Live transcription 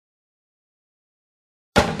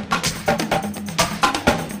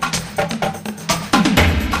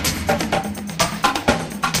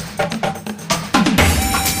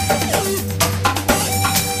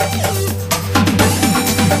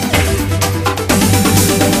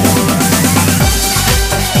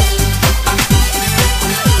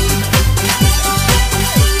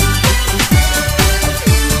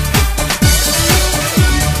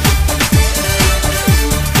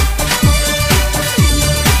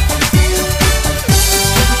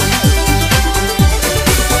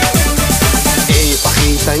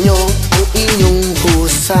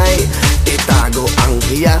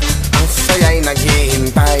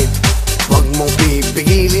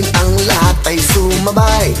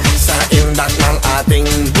sumabay sa indak ng ating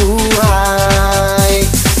buhay.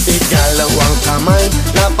 Ikalawang kamay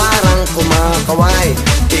na parang kumakaway,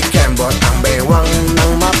 ikembot ang bewang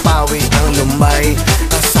nang mapawi ang lumbay.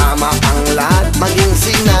 Kasama ang lahat, maging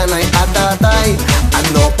si nanay at tatay,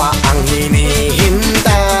 ano pa ang hinihintay?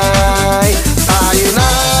 Tayo na,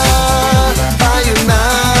 tayo na,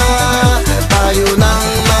 tayo nang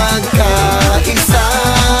magkaisa.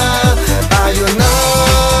 Tayo na,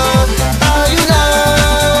 tayo na,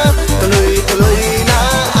 tuloy-tuloy na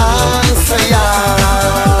ang saya.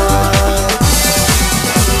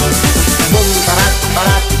 Bum tarat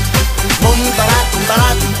tarat, bum tarat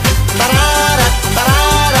tarat, tararat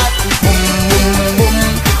tararat, bum bum bum,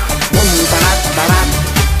 bum tarat tarat,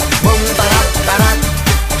 bum tarat tarat,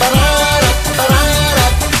 tararat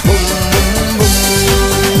tararat, bum bum bum.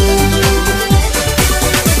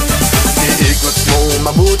 Iikot mong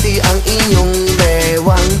mabuti ang inyong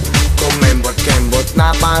bewang, kumembot-kembot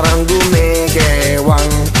na parang gumigewang.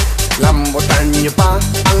 Lambutan nyo pa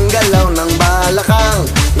ang galaw ng balakang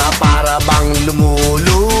na para bang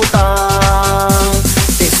lumulutang.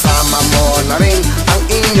 Isama mo na rin ang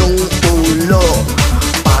inyong ulo,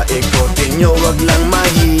 paikutin nyo wag lang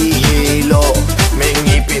mahihilo. May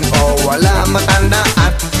ngipin o wala, matanda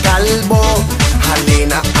at kalbo,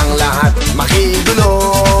 halina ang lahat makigulo.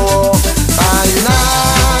 Tayo na,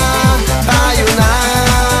 tayo na,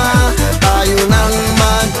 tayo nang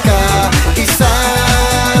magkaisa.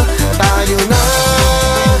 Tayo na,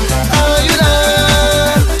 tayo na,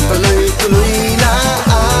 tuloy-tuloy na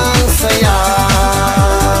ang saya.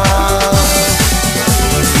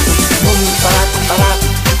 Bum tarat tarat,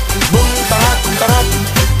 bum tarat tarat,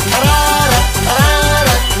 tararat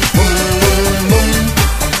tararat, bum bum bum,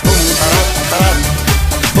 bum tarat tarat,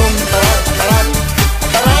 bum tarat tarat,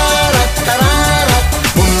 tararat tararat,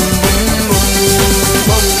 bum bum bum,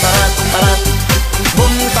 bum tarat tarat,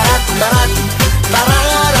 bum tarat tarat,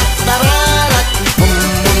 tararat tararat, bum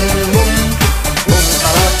bum bum, bum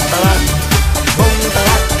tarat tarat, bum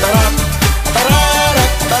tarat tarat,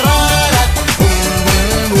 tararat tararat, bum bum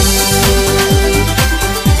bum.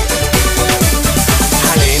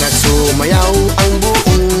 Halina't sumayaw ang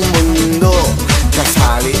buong mundo,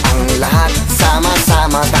 kasali ang lahat,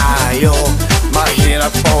 sama-sama tayo.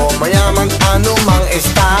 Mahirap o mayaman, anumang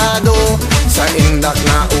estado, sa indak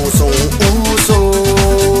na usong-uso.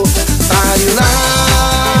 Tayo na,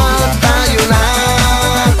 tayo na,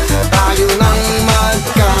 tayo nang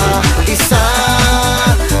magkaisa.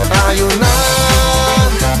 Tayo na,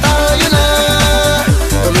 tayo na,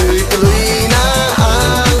 tuloy-tuloy na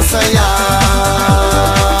ang saya.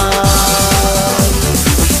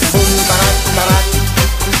 Bum tarat tarat,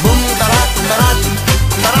 bum tarat tarat,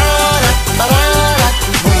 tararat tararat,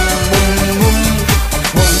 bum bum bum,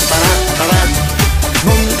 bum tarat tarat,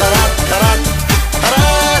 bum tarat tarat,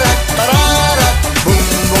 tararat tararat, bum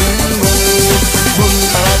bum bum, bum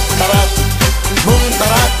tarat tarat, bum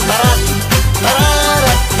tarat tarat,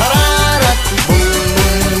 tararat tararat, bum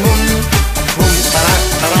bum bum, bum tarat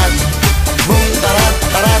tarat, bum tarat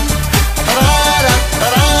tarat, tararat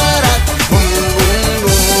tararat, bum bum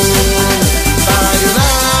bum. Tayo na,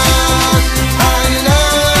 tayo na,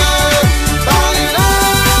 tayo na,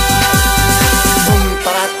 bum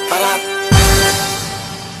tarat tarat.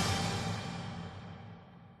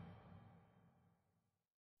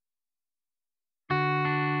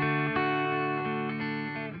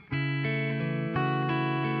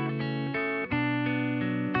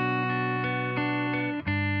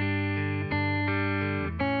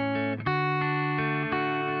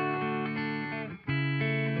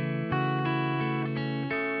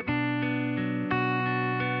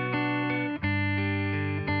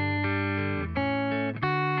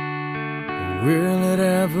 Will it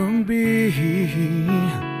ever be?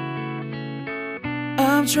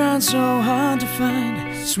 I'm trying so hard to find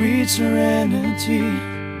sweet serenity.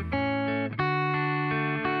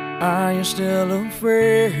 Are you still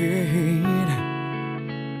afraid?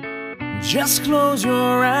 Just close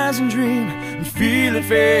your eyes and dream and feel it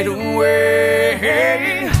fade away.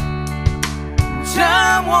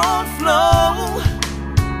 Time won't flow,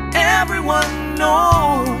 everyone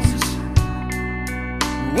knows.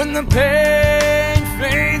 When the pain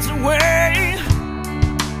fades away,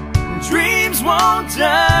 dreams won't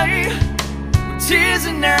die. With tears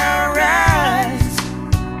in our eyes,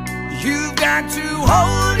 you've got to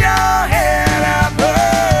hold your head up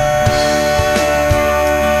high.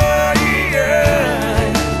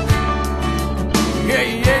 Yeah,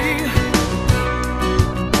 yeah.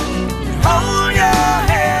 Hold your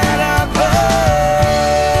head up high.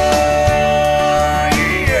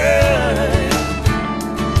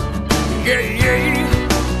 Yeah, yeah.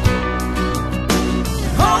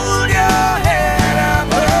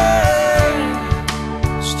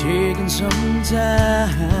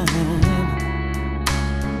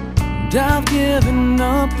 And I've given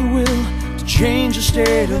up the will to change a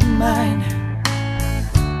state of mind.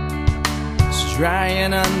 Let's try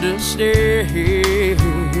and understand.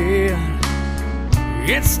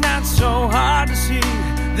 It's not so hard to see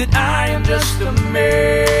that I am just a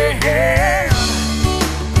man.